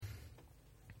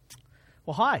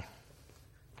Well, hi.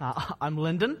 I'm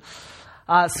Lyndon.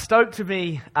 Stoked to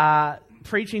be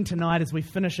preaching tonight as we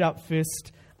finish up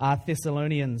First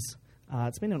Thessalonians.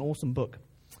 It's been an awesome book.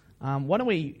 Why don't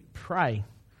we pray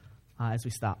as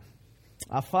we start?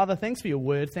 Father, thanks for your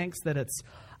word. Thanks that it's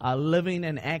living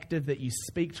and active, that you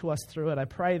speak to us through it. I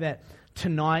pray that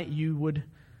tonight you would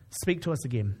speak to us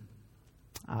again.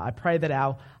 I pray that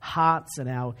our hearts and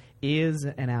our ears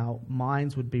and our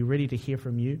minds would be ready to hear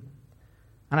from you.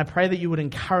 And I pray that you would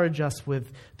encourage us with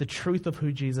the truth of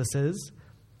who Jesus is,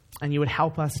 and you would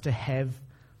help us to have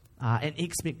an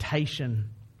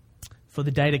expectation for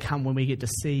the day to come when we get to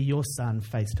see your Son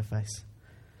face to face.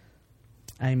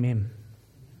 Amen.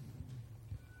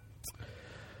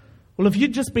 Well, if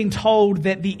you'd just been told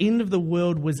that the end of the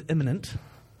world was imminent,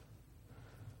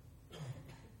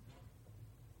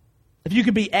 if you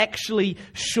could be actually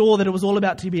sure that it was all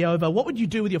about to be over, what would you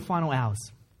do with your final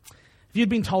hours? If you'd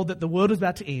been told that the world was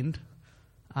about to end,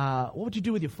 what would you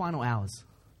do with your final hours?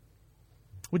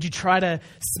 Would you try to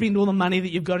spend all the money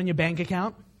that you've got in your bank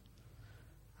account?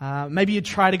 Maybe you'd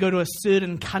try to go to a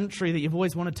certain country that you've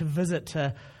always wanted to visit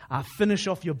to finish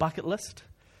off your bucket list.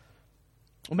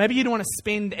 Or maybe you'd want to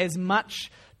spend as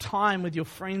much time with your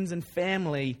friends and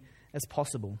family as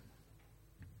possible.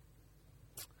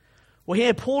 Well,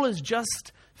 here Paul has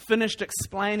just finished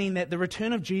explaining that the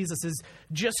return of Jesus is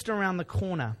just around the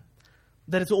corner,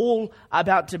 that it's all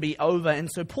about to be over. And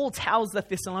so Paul tells the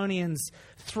Thessalonians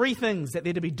three things that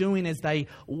they're to be doing as they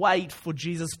wait for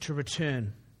Jesus to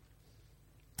return.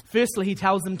 Firstly, he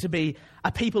tells them to be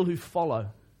a people who follow.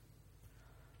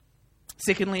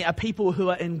 Secondly, a people who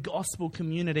are in gospel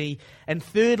community. And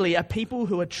thirdly, a people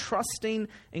who are trusting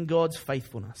in God's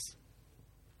faithfulness.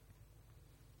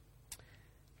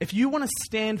 If you want to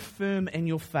stand firm in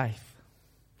your faith,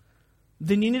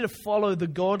 then you need to follow the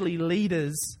godly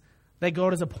leaders that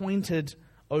God has appointed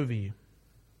over you.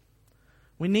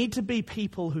 We need to be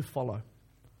people who follow.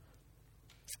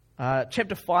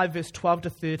 Chapter 5, verse 12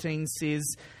 to 13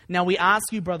 says, "Now we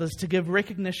ask you, brothers, to give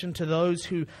recognition to those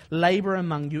who labor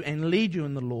among you and lead you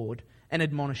in the Lord and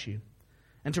admonish you,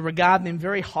 and to regard them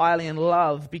very highly in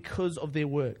love because of their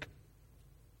work."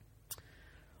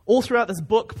 All throughout this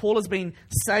book, Paul has been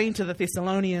saying to the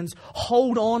Thessalonians,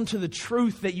 hold on to the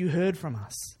truth that you heard from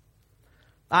us.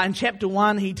 In chapter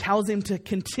 1, he tells them to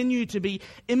continue to be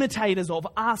imitators of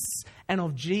us and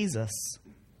of Jesus.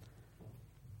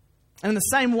 And in the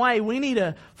same way, we need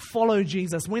to follow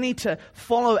Jesus. We need to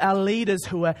follow our leaders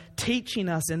who are teaching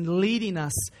us and leading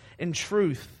us in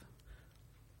truth.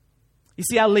 You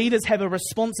see, our leaders have a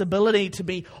responsibility to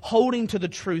be holding to the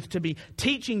truth, to be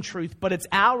teaching truth, but it's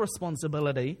our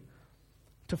responsibility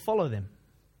to follow them,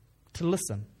 to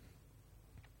listen.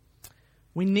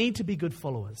 We need to be good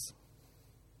followers.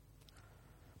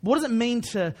 What does it mean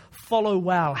to follow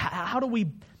well? How do we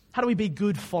be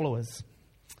good followers?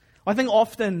 I think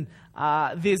often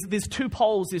there's two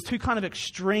poles, there's two kind of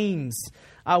extremes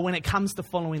when it comes to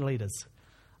following leaders.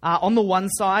 On the one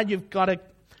side, you kind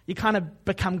of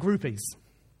become groupies.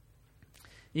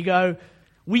 You go,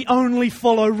 we only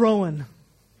follow Rowan.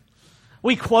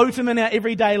 We quote him in our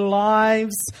everyday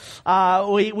lives.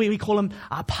 We call him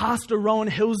Pastor Rowan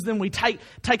Hillsden. We take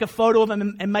a photo of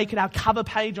him and make it our cover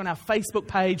page on our Facebook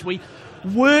page. We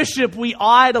worship, we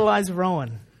idolize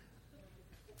Rowan.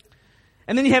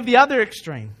 And then you have the other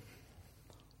extreme.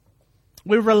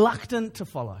 We're reluctant to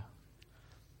follow.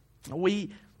 We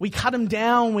cut him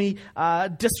down, we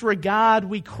disregard,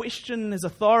 we question his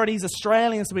authority. He's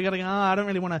Australian, so we got to go, I don't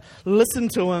really want to listen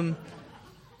to him.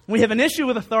 We have an issue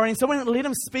with authority, so we don't let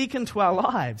him speak into our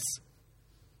lives.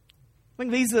 I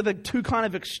think these are the two kind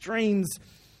of extremes.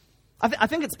 I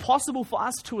think it's possible for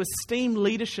us to esteem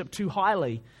leadership too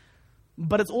highly,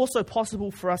 but it's also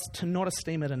possible for us to not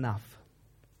esteem it enough.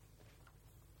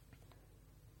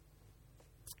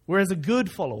 Whereas a good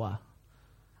follower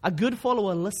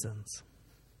listens.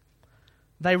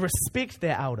 They respect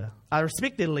their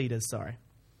leaders.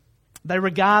 They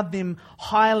regard them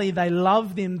highly, they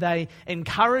love them, they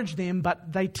encourage them,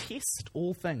 but they test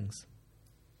all things.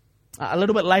 A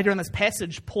little bit later in this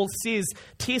passage, Paul says,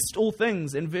 test all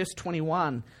things in verse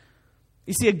 21.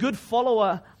 You see, a good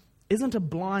follower isn't a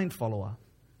blind follower.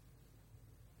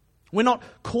 We're not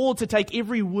called to take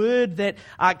every word that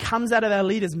comes out of our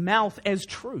leader's mouth as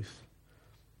truth.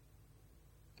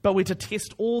 But we're to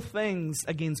test all things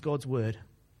against God's word.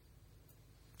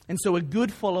 And so a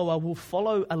good follower will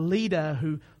follow a leader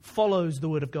who follows the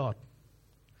word of God.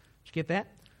 Did you get that?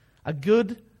 A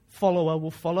good follower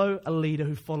will follow a leader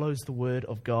who follows the word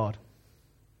of God.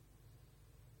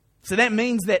 So that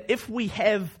means that if we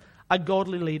have a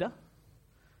godly leader,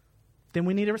 then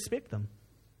we need to respect them.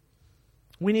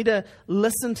 We need to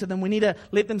listen to them. We need to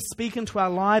let them speak into our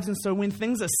lives. And so when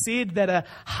things are said that are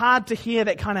hard to hear,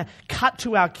 that kind of cut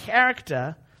to our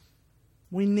character,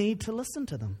 we need to listen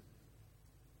to them.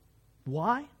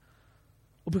 Why?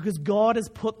 Well, because God has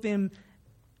put them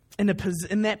in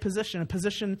that position, a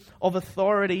position of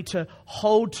authority to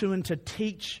hold to and to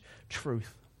teach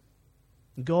truth.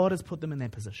 God has put them in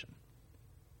that position.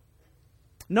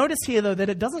 Notice here, though, that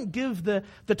it doesn't give the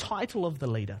title of the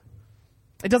leader.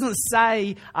 It doesn't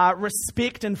say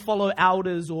respect and follow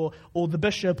elders or the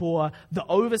bishop or the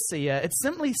overseer. It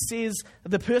simply says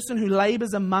the person who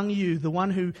labors among you, the one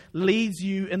who leads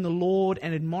you in the Lord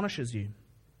and admonishes you.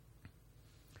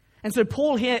 And so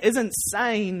Paul here isn't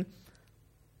saying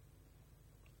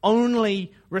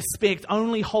only respect,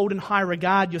 only hold in high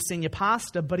regard your senior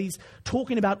pastor, but he's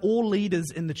talking about all leaders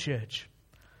in the church.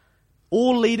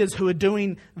 All leaders who are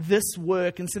doing this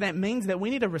work. And so that means that we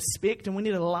need to respect and we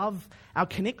need to love our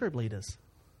Connect Group leaders.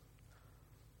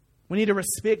 We need to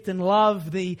respect and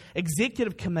love the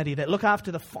executive committee that look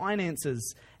after the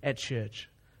finances at church.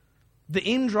 The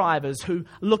end drivers who are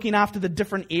looking after the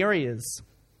different areas.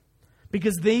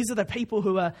 Because these are the people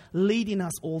who are leading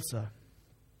us also.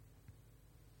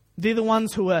 They're the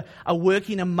ones who are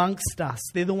working amongst us.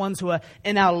 They're the ones who are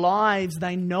in our lives.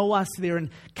 They know us. They're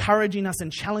encouraging us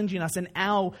and challenging us in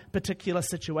our particular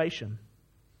situation.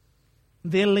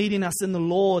 They're leading us in the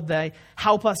Lord. They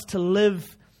help us to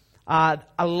live a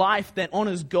life that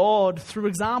honors God through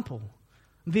example.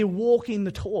 They're walking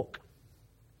the talk.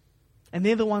 And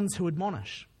they're the ones who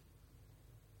admonish.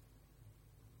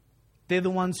 They're the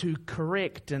ones who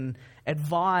correct and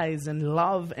advise and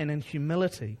love and in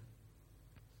humility.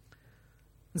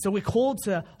 And so we're called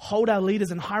to hold our leaders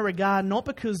in high regard, not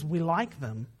because we like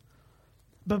them,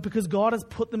 but because God has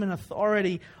put them in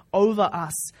authority over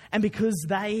us and because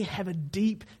they have a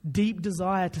deep, deep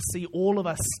desire to see all of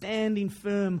us standing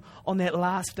firm on that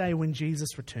last day when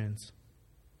Jesus returns.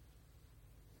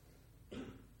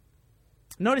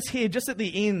 Notice here, just at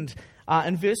the end,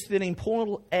 in verse 13,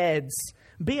 Paul adds,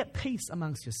 "Be at peace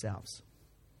amongst yourselves."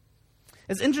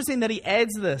 It's interesting that he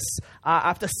adds this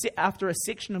after a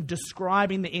section of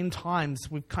describing the end times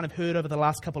we've kind of heard over the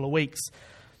last couple of weeks.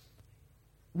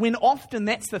 When often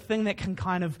that's the thing that can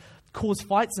kind of cause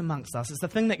fights amongst us. It's the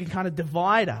thing that can kind of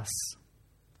divide us.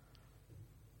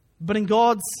 But in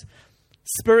God's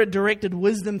Spirit-directed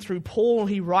wisdom through Paul,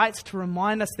 he writes to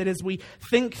remind us that as we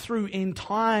think through end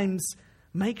times,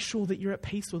 make sure that you're at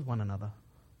peace with one another.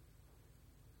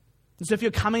 So if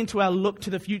you're coming to our Look to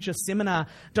the Future seminar,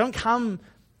 don't come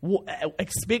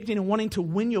expecting and wanting to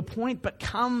win your point, but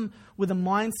come with a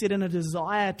mindset and a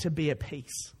desire to be at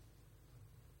peace.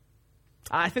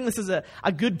 I think this is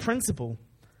a good principle,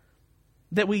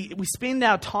 that we spend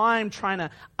our time trying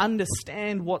to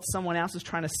understand what someone else is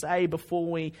trying to say before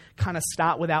we kind of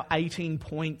start with our 18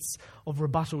 points of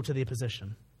rebuttal to their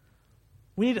position.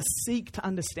 We need to seek to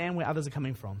understand where others are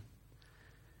coming from.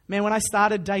 Man, when I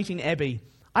started dating Abby,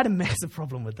 I had a massive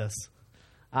problem with this.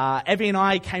 Abby and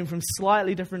I came from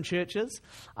slightly different churches.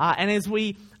 And as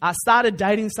we started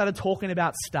dating, started talking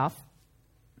about stuff,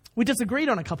 we disagreed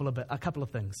on a couple of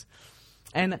things.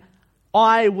 And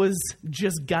I was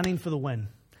just gunning for the win.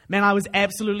 Man, I was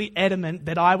absolutely adamant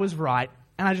that I was right.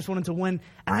 And I just wanted to win.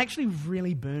 And I actually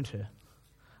really burnt her.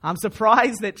 I'm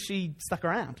surprised that she stuck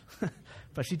around.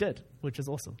 But she did, which is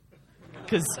awesome.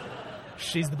 Because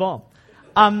she's the bomb.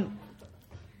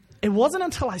 It wasn't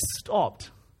until I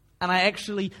stopped and I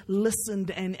actually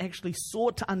listened and actually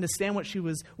sought to understand where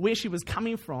she was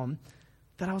coming from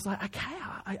that I was like, okay,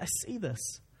 I see this.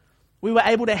 We were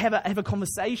able to have a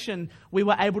conversation. We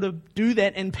were able to do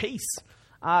that in peace.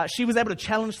 She was able to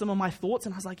challenge some of my thoughts,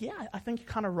 and I was like, yeah, I think you're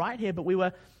kind of right here. But we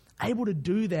were able to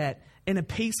do that in a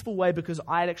peaceful way because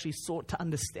I had actually sought to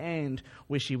understand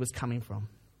where she was coming from.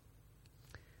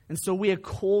 And so we are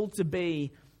called to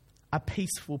be a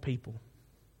peaceful people.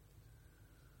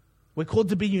 We're called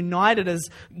to be united as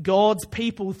God's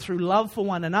people through love for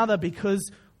one another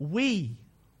because we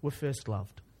were first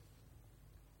loved.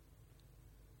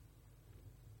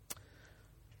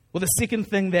 Well, the second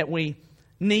thing that we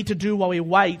need to do while we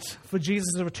wait for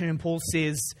Jesus' return, Paul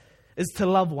says, is to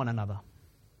love one another.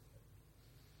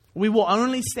 We will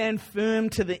only stand firm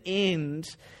to the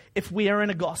end if we are in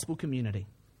a gospel community.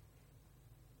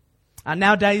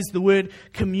 Nowadays, the word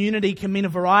community can mean a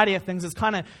variety of things. It's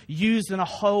kind of used in a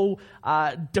whole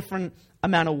different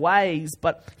amount of ways.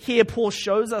 But here, Paul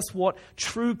shows us what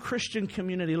true Christian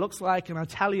community looks like. And I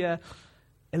tell you,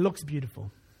 it looks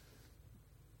beautiful.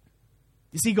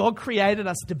 You see, God created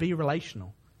us to be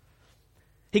relational.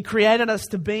 He created us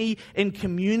to be in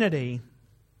community,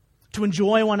 to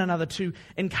enjoy one another, to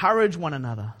encourage one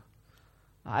another.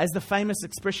 As the famous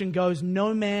expression goes,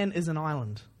 no man is an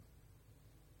island.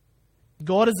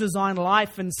 God has designed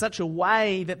life in such a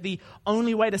way that the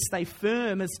only way to stay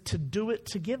firm is to do it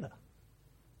together.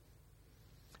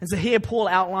 And so here Paul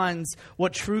outlines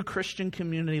what true Christian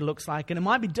community looks like, and it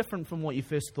might be different from what you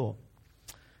first thought.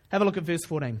 Have a look at verse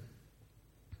 14.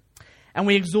 And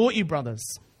we exhort you, brothers,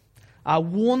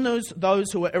 warn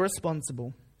those who are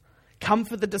irresponsible,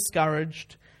 comfort the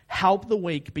discouraged, help the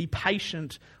weak, be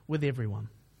patient with everyone.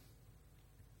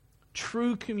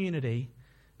 True community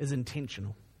is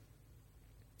intentional.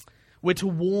 We're to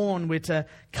warn, we're to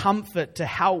comfort, to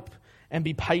help, and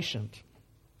be patient.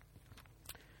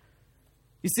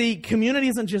 You see, community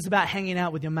isn't just about hanging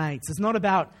out with your mates. It's not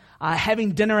about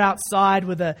having dinner outside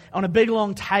on a big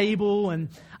long table, and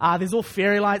there's all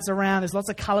fairy lights around, there's lots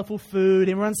of colourful food,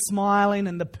 everyone's smiling,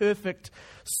 and the perfect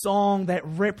song that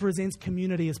represents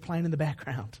community is playing in the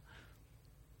background.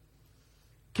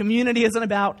 Community isn't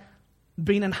about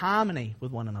being in harmony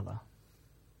with one another.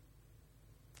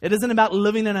 It isn't about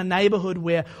living in a neighborhood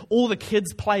where all the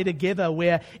kids play together,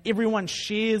 where everyone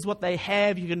shares what they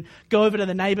have. You can go over to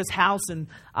the neighbor's house and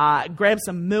grab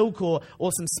some milk or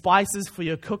some spices for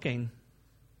your cooking.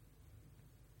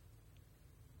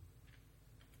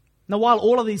 Now, while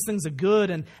all of these things are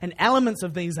good and elements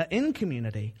of these are in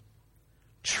community,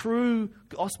 true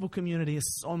gospel community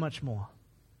is so much more.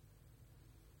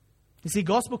 You see,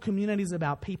 gospel community is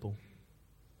about people.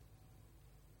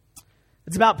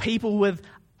 It's about people with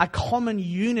a common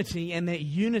unity, and that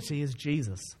unity is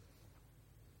Jesus.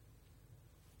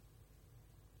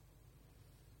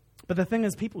 But the thing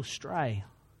is, people stray.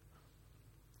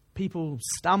 People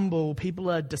stumble. People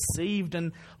are deceived,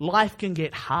 and life can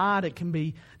get hard. It can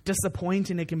be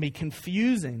disappointing. It can be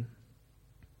confusing.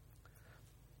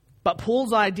 But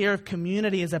Paul's idea of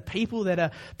community is a people that are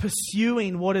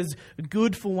pursuing what is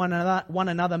good for one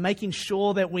another, making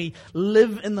sure that we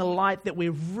live in the light, that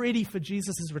we're ready for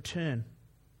Jesus' return.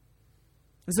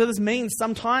 And so this means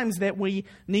sometimes that we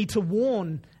need to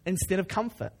warn instead of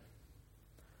comfort.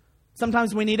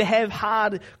 Sometimes we need to have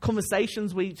hard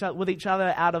conversations with each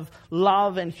other out of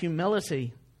love and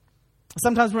humility.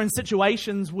 Sometimes we're in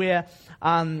situations where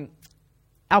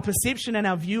our perception and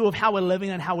our view of how we're living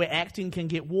and how we're acting can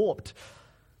get warped.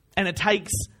 And it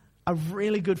takes a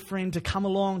really good friend to come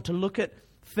along, to look at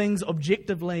things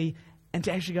objectively and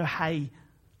to actually go, hey,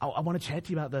 I want to chat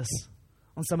to you about this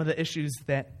on some of the issues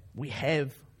that we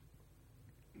have.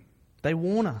 They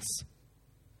warn us.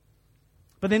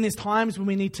 But then there's times when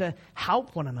we need to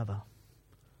help one another.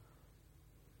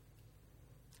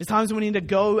 There's times when we need to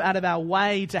go out of our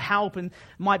way to help, and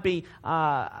might be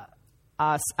offering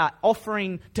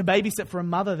to babysit for a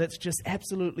mother that's just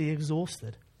absolutely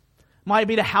exhausted. Might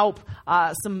be to help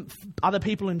some other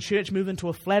people in church move into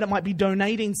a flat. It might be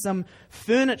donating some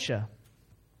furniture.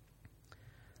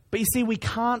 But you see, we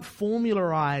can't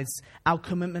formularize our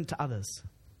commitment to others.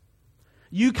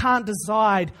 You can't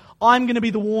decide, I'm going to be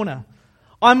the warner.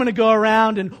 I'm going to go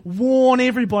around and warn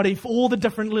everybody for all the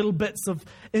different little bits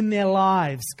in their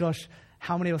lives. Gosh,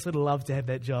 how many of us would love to have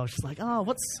that job? She's like, oh,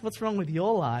 what's wrong with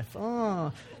your life?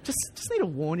 Oh, just need to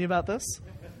warn you about this.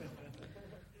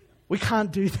 We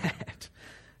can't do that.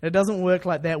 It doesn't work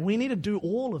like that. We need to do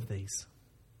all of these.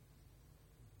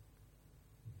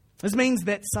 This means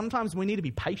that sometimes we need to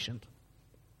be patient.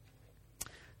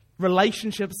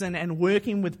 Relationships and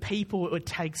working with people, it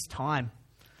takes time.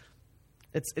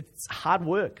 It's hard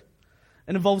work.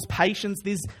 It involves patience.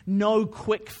 There's no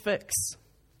quick fix.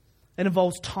 It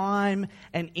involves time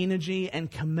and energy and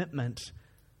commitment.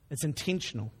 It's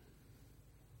intentional.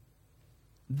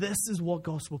 This is what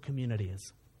gospel community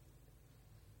is.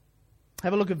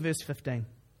 Have a look at verse 15.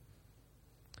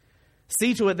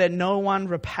 See to it that no one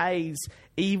repays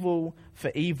evil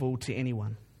for evil to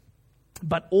anyone,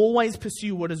 but always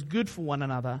pursue what is good for one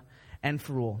another and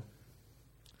for all.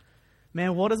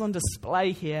 Man, what is on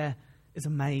display here is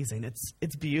amazing.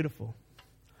 It's beautiful.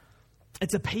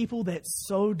 It's a people that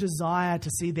so desire to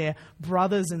see their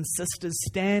brothers and sisters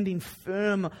standing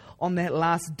firm on that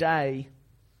last day,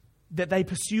 that they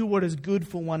pursue what is good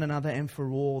for one another and for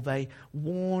all. They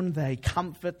warn, they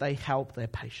comfort, they help, they're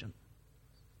patient.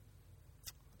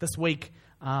 This week,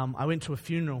 I went to a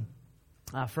funeral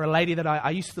for a lady that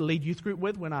I used to lead youth group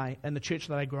with in the church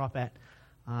that I grew up at.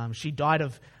 She died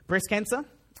of breast cancer.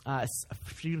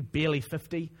 She was barely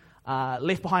 50.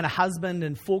 Left behind a husband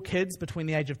and 4 kids between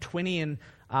the age of 20 and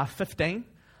 15.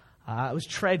 It was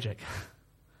tragic.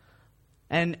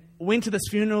 And went to this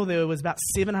funeral. There was about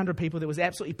 700 people. That was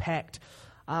absolutely packed.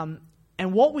 And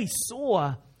what we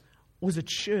saw was a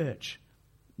church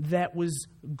that was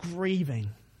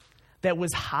grieving. that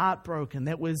was heartbroken,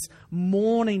 that was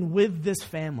mourning with this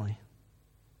family.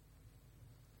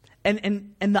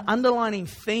 And the underlining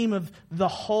theme of the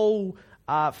whole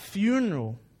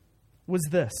funeral was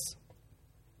this: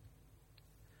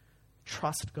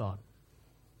 trust God.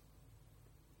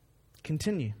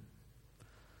 Continue.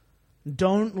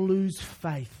 Don't lose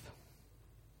faith.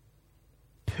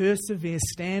 Persevere,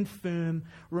 stand firm.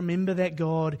 Remember that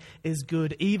God is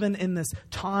good. Even in this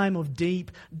time of deep,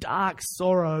 dark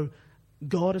sorrow,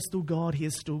 God is still God. He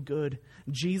is still good.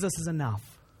 Jesus is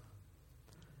enough.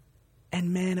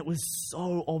 And man, it was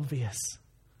so obvious.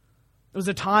 It was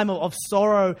a time of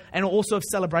sorrow and also of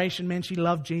celebration. Man, she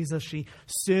loved Jesus. She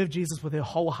served Jesus with her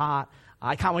whole heart.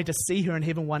 I can't wait to see her in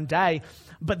heaven one day.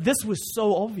 But this was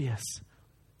so obvious.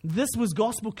 This was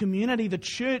gospel community, the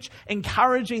church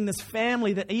encouraging this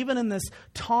family that even in this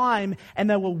time, and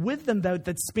they were with them,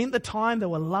 they'd spent the time, they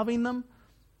were loving them,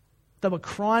 they were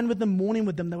crying with them, mourning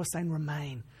with them, they were saying,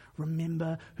 remain,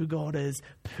 remember who God is,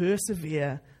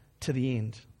 persevere to the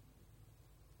end.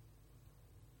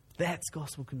 That's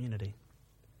gospel community.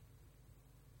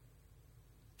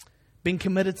 Being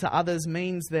committed to others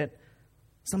means that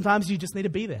sometimes you just need to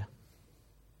be there.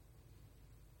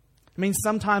 It means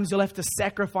sometimes you'll have to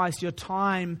sacrifice your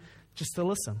time just to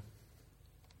listen.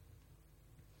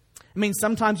 It means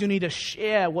sometimes you need to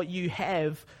share what you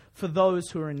have for those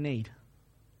who are in need.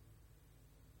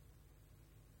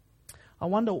 I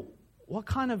wonder, what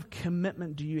kind of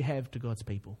commitment do you have to God's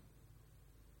people?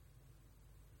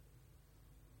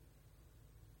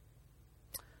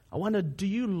 I wonder, do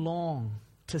you long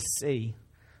to see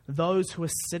those who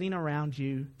are sitting around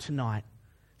you tonight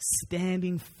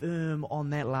standing firm on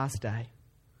that last day?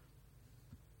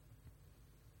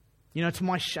 You know, to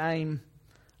my shame,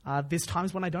 there's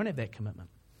times when I don't have that commitment.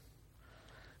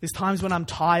 There's times when I'm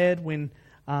tired, when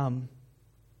I'm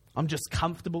just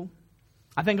comfortable.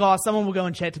 I think, someone will go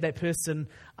and chat to that person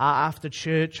after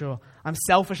church, or I'm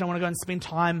selfish, I want to go and spend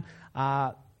time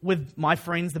with my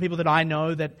friends, the people that I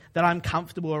know, that I'm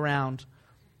comfortable around.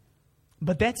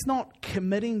 But that's not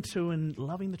committing to and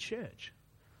loving the church.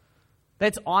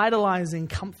 That's idolizing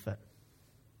comfort.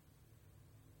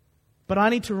 But I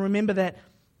need to remember that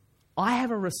I have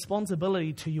a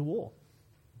responsibility to you all.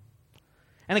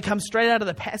 And it comes straight out of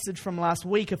the passage from last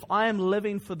week. If I am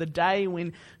living for the day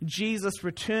when Jesus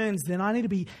returns, then I need to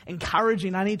be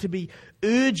encouraging, I need to be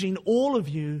urging all of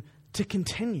you to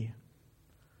continue,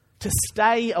 to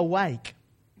stay awake.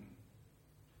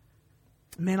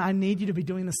 Man, I need you to be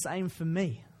doing the same for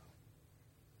me.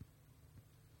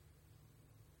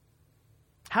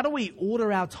 How do we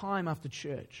order our time after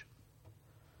church?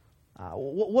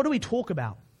 What do we talk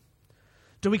about?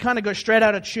 Do we kind of go straight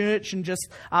out of church and just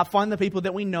find the people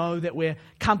that we know, that we're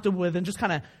comfortable with, and just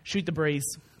kind of shoot the breeze,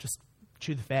 just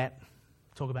chew the fat,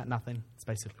 talk about nothing? That's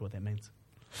basically what that means.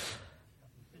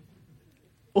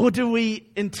 Or do we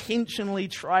intentionally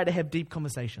try to have deep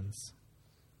conversations?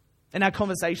 In our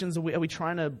conversations, are we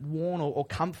trying to warn or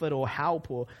comfort or help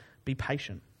or be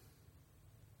patient?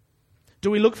 Do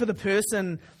we look for the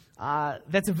person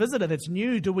that's a visitor, that's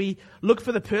new? Do we look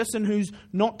for the person who's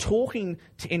not talking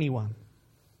to anyone?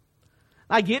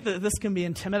 I get that this can be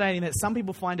intimidating, that some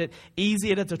people find it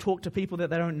easier to talk to people that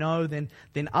they don't know than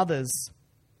others.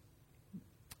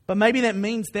 But maybe that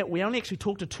means that we only actually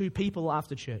talk to 2 people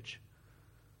after church.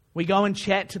 We go and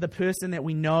chat to the person that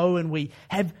we know, and we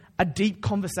have a deep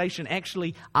conversation,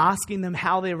 actually asking them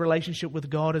how their relationship with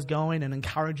God is going and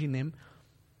encouraging them.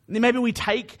 And then maybe we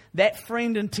take that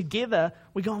friend and together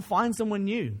we go and find someone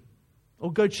new,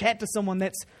 or go chat to someone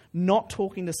that's not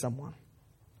talking to someone.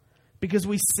 Because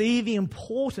we see the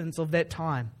importance of that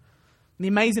time, the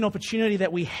amazing opportunity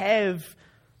that we have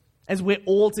as we're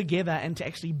all together and to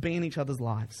actually be in each other's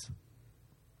lives.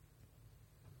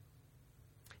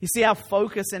 You see, our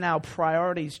focus and our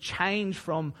priorities change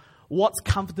from what's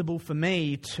comfortable for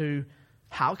me to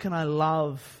how can I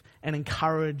love and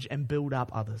encourage and build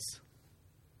up others.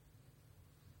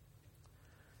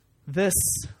 This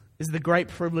is the great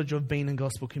privilege of being in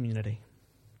gospel community.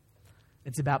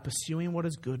 It's about pursuing what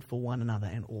is good for one another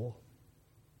and all.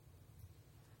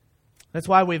 That's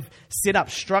why we've set up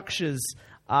structures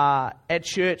at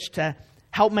church to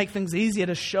help make things easier,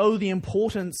 to show the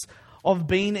importance of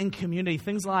being in community.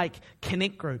 Things like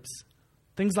connect groups,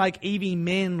 things like EV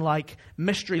Men, like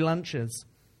mystery lunches.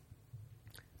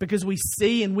 Because we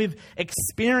see and we've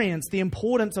experienced the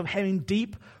importance of having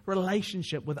deep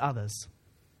relationship with others.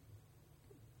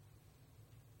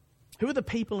 Who are the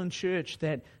people in church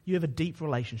that you have a deep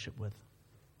relationship with?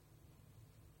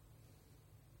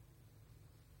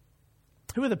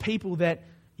 Who are the people that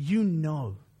you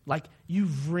know, like you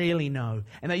really know,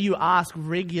 and that you ask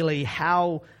regularly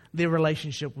how their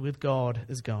relationship with God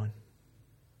is going.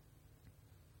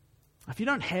 If you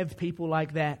don't have people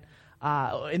like that,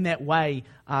 in that way,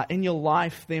 in your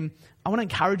life, then I want to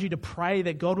encourage you to pray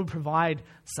that God would provide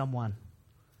someone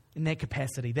in that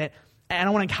capacity. And I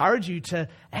want to encourage you to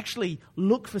actually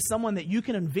look for someone that you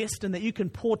can invest in, that you can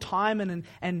pour time in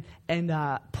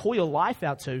and pour your life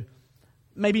out to.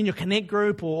 Maybe in your Connect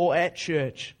group or at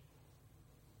church.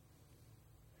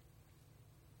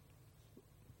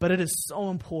 But it is so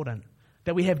important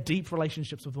that we have deep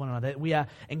relationships with one another, that we are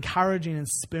encouraging and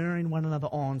spurring one another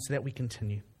on so that we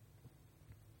continue.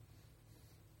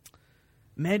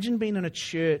 Imagine being in a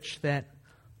church that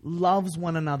loves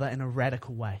one another in a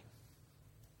radical way.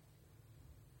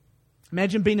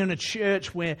 Imagine being in a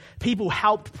church where people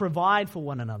helped provide for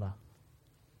one another.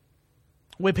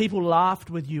 Where people laughed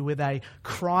with you, where they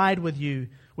cried with you,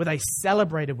 where they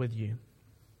celebrated with you.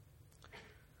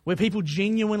 Where people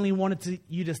genuinely wanted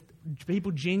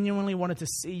to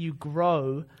see you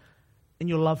grow in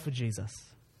your love for Jesus.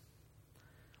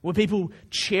 Where people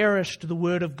cherished the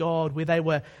Word of God, where they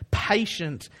were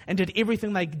patient and did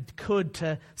everything they could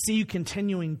to see you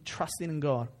continuing trusting in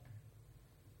God.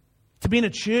 To be in a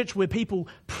church where people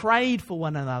prayed for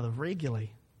one another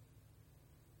regularly.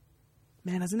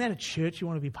 Man, isn't that a church you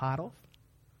want to be part of?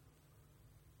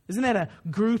 Isn't that a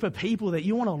group of people that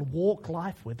you want to walk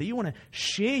life with, that you want to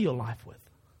share your life with?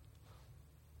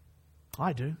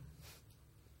 I do.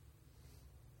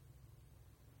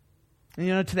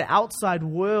 And to the outside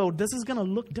world, this is going to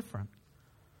look different.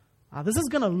 This is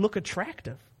going to look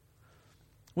attractive.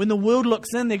 When the world looks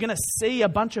in, they're going to see a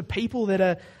bunch of people that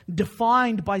are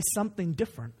defined by something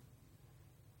different.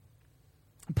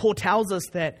 Paul tells us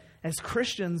that as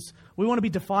Christians, we want to be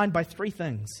defined by three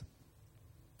things.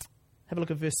 Have a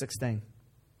look at verse 16.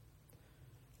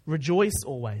 Rejoice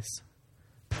always.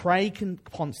 Pray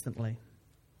constantly.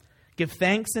 Give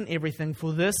thanks in everything,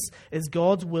 for this is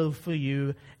God's will for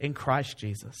you in Christ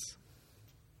Jesus.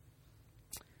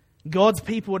 God's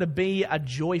people are to be a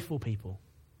joyful people.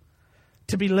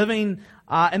 To be living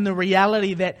in the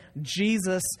reality that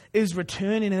Jesus is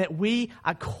returning and that we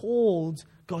are called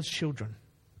God's children.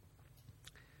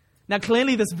 Now,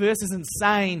 clearly this verse isn't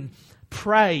saying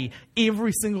pray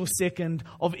every single second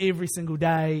of every single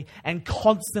day and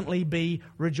constantly be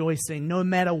rejoicing no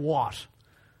matter what.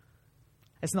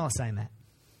 It's not saying that.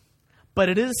 But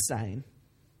it is saying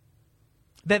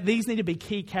that these need to be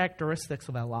key characteristics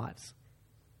of our lives.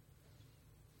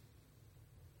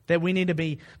 That we need to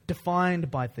be defined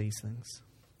by these things.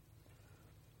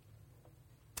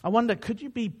 I wonder, could you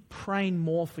be praying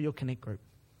more for your Connect group?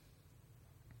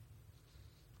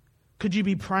 Could you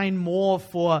be praying more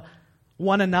for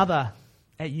one another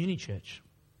at Uni Church?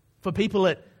 For people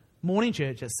at Morning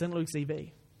Church at St. Luke's EV?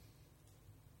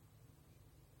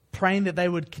 Praying that they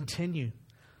would continue,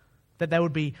 that they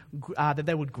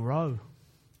would grow,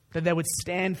 that they would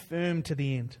stand firm to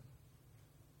the end.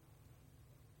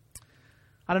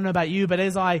 I don't know about you, but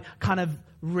as I kind of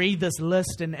read this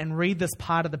list and read this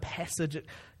part of the passage, it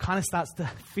kind of starts to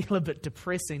feel a bit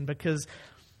depressing because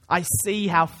I see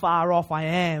how far off I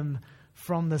am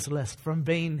from this list, from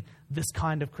being this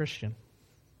kind of Christian.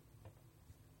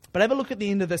 But have a look at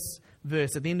the end of this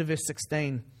verse, at the end of verse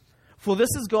 16. For this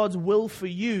is God's will for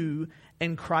you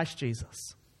in Christ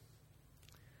Jesus.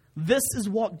 This is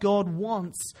what God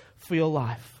wants for your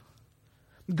life.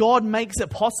 God makes it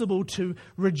possible to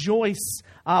rejoice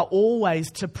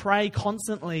always, to pray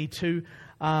constantly, to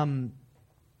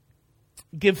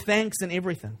give thanks in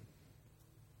everything.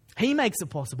 He makes it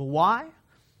possible. Why?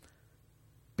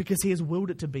 Because He has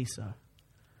willed it to be so.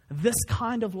 This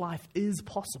kind of life is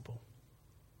possible.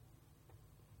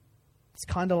 This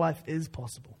kind of life is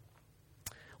possible.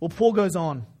 Well, Paul goes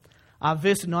on.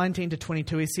 Verse 19 to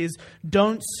 22, he says,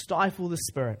 don't stifle the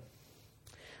Spirit.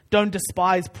 Don't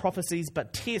despise prophecies,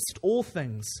 but test all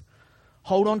things.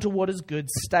 Hold on to what is good.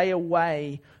 Stay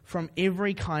away from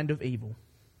every kind of evil.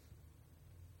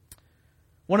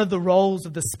 One of the roles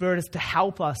of the Spirit is to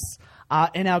help us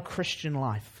in our Christian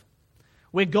life.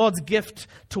 We're God's gift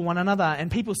to one another.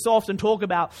 And people so often talk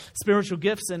about spiritual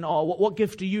gifts and, what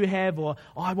gift do you have? Or,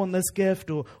 I want this gift,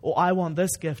 or I want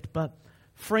this gift. But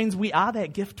friends, we are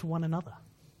that gift to one another.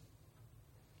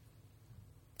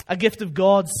 A gift of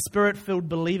God's Spirit-filled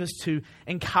believers to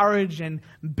encourage and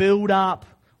build up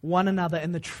one another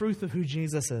in the truth of who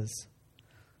Jesus is.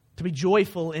 To be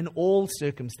joyful in all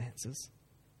circumstances.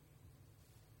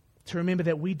 To remember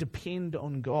that we depend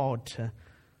on God to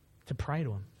pray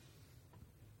to Him.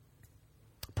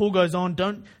 Paul goes on,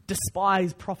 don't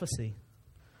despise prophecy.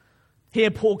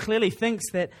 Here Paul clearly thinks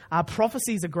that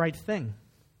prophecy is a great thing.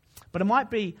 But it might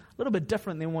be a little bit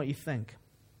different than what you think.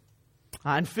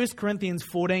 In 1 Corinthians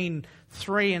 14,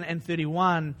 3 and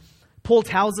 31, Paul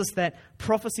tells us that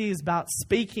prophecy is about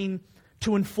speaking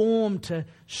to inform, to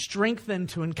strengthen,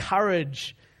 to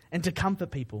encourage, and to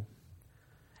comfort people.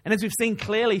 And as we've seen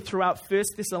clearly throughout 1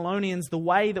 Thessalonians, the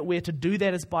way that we're to do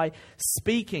that is by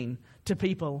speaking to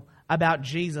people about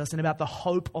Jesus and about the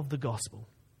hope of the gospel.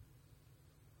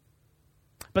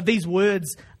 But these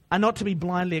words are not to be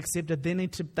blindly accepted. They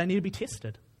need to be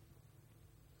tested.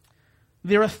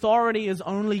 Their authority is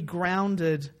only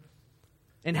grounded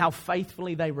in how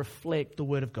faithfully they reflect the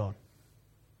Word of God.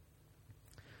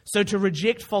 So to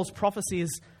reject false prophecy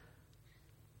is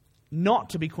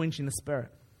not to be quenching the Spirit.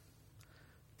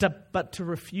 But to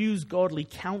refuse godly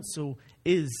counsel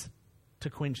is to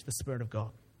quench the Spirit of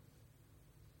God.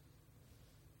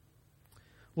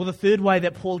 Well, the third way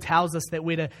that Paul tells us that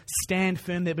we're to stand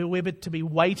firm, that we're to be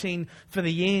waiting for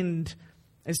the end,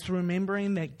 is through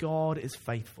remembering that God is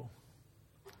faithful.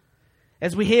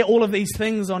 As we hear all of these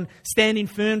things on standing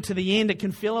firm to the end, it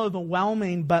can feel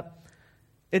overwhelming, but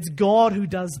it's God who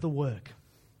does the work.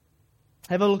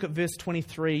 Have a look at verse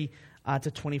 23 to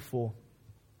 24.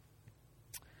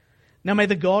 Now may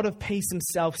the God of peace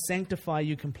himself sanctify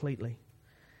you completely,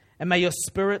 and may your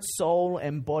spirit, soul,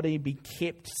 and body be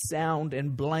kept sound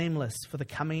and blameless for the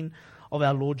coming of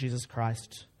our Lord Jesus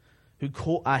Christ,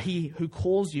 he who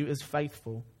calls you is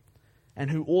faithful,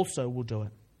 and who also will do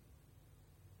it.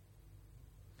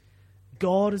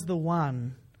 God is the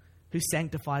one who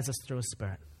sanctifies us through His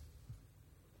Spirit.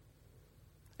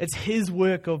 It's His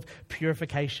work of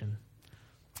purification.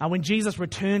 When Jesus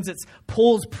returns, it's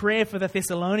Paul's prayer for the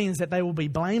Thessalonians that they will be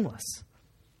blameless.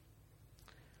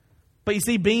 But you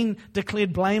see, being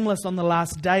declared blameless on the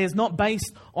last day is not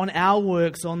based on our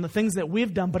works, on the things that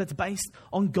we've done, but it's based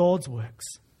on God's works.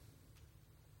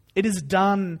 It is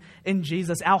done in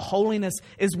Jesus. Our holiness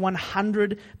is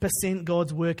 100%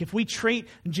 God's work. If we treat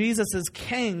Jesus as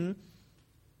King,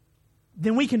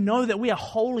 then we can know that we are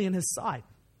holy in His sight.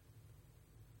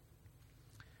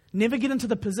 Never get into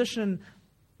the position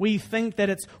where you think that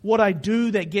it's what I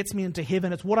do that gets me into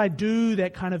heaven. It's what I do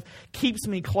that kind of keeps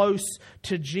me close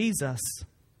to Jesus.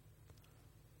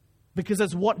 Because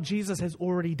it's what Jesus has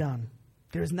already done.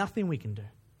 There is nothing we can do.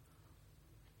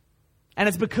 And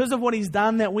it's because of what He's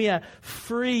done that we are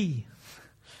free.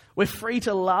 We're free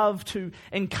to love, to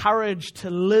encourage, to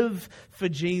live for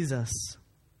Jesus.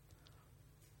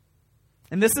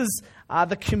 And this is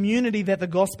the community that the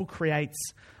gospel creates.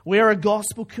 We're a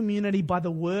gospel community by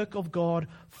the work of God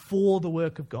for the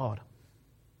work of God.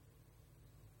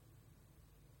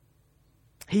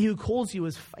 He who calls you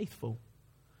is faithful.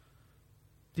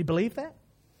 Do you believe that?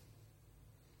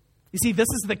 You see, this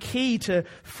is the key to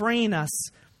freeing us.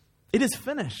 It is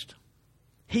finished.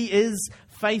 He is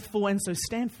faithful, and so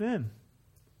stand firm.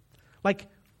 Like,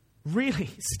 really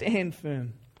stand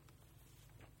firm.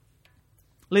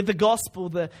 Let the gospel,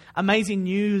 the amazing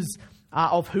news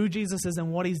of who Jesus is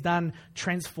and what He's done,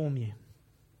 transform you.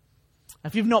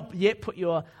 If you've not yet put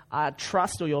your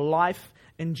trust or your life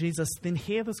in Jesus, then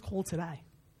hear this call today.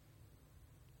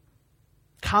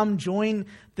 Come join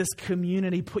this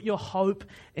community. Put your hope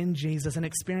in Jesus and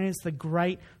experience the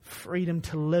great freedom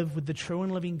to live with the true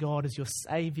and living God as your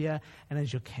Savior and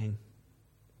as your King.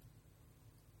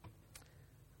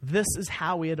 This is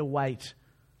how we are to wait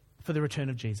for the return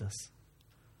of Jesus.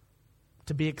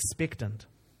 To be expectant.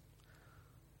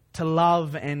 To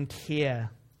love and care.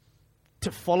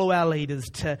 To follow our leaders.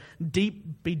 To be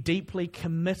deeply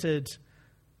committed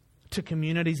to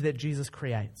communities that Jesus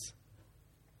creates.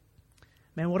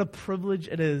 Man, what a privilege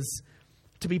it is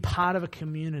to be part of a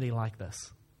community like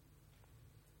this.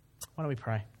 Why don't we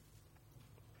pray?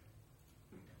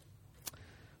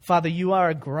 Father, you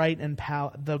are the great and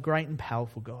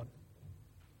powerful God.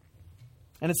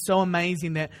 And it's so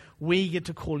amazing that we get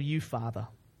to call you Father.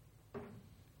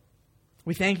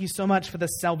 We thank you so much for the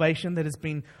salvation that has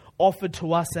been offered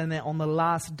to us, and that on the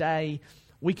last day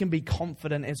we can be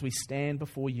confident as we stand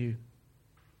before you.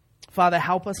 Father,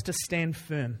 help us to stand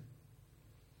firm.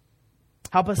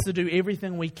 Help us to do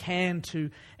everything we can to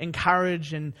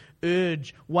encourage and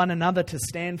urge one another to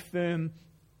stand firm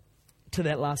to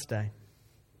that last day.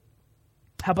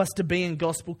 Help us to be in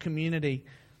gospel community.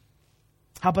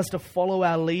 Help us to follow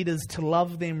our leaders, to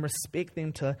love them, respect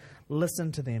them, to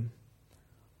listen to them.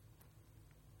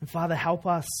 And Father, help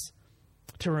us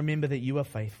to remember that you are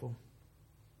faithful.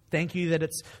 Thank you that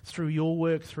it's through your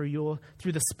work, through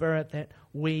the Spirit, that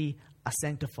we are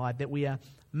sanctified, that we are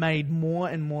made more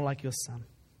and more like your Son.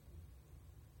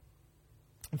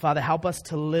 And Father, help us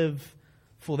to live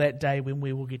for that day when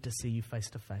we will get to see you face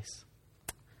to face.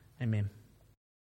 Amen.